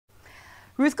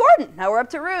Ruth Gordon. Now we're up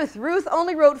to Ruth. Ruth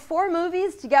only wrote 4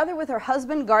 movies together with her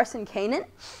husband, Garson Kanin.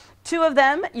 2 of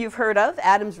them you've heard of,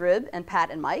 Adam's Rib and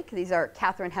Pat and Mike. These are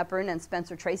Katharine Hepburn and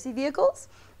Spencer Tracy vehicles.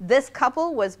 This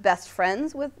couple was best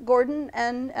friends with Gordon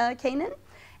and Kanin,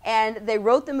 and they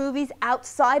wrote the movies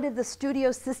outside of the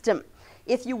studio system.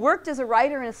 If you worked as a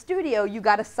writer in a studio, you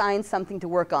got assigned something to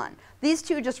work on. These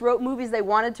 2 just wrote movies they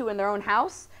wanted to in their own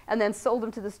house and then sold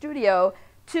them to the studio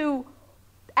to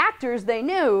actors they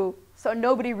knew, so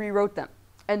nobody rewrote them.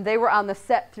 And they were on the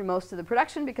set through most of the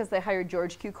production because they hired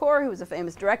George Cukor, who was a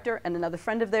famous director, and another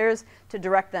friend of theirs to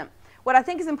direct them. What I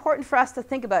think is important for us to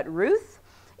think about Ruth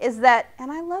is that,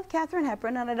 and I love Katharine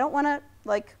Hepburn, and I don't want to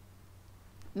like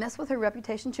mess with her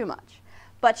reputation too much,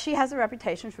 but she has a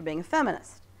reputation for being a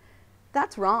feminist.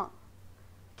 That's wrong.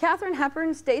 Katharine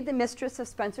Hepburn stayed the mistress of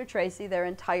Spencer Tracy their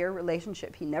entire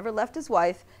relationship. He never left his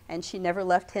wife, and she never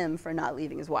left him for not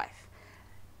leaving his wife.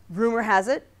 Rumor has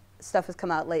it, stuff has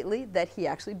come out lately, that he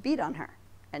actually beat on her,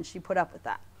 and she put up with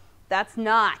that. That's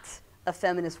not a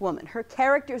feminist woman. Her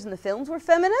characters in the films were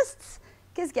feminists,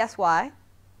 because guess why?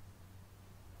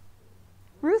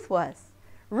 Ruth was.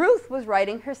 Ruth was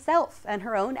writing herself and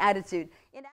her own attitude.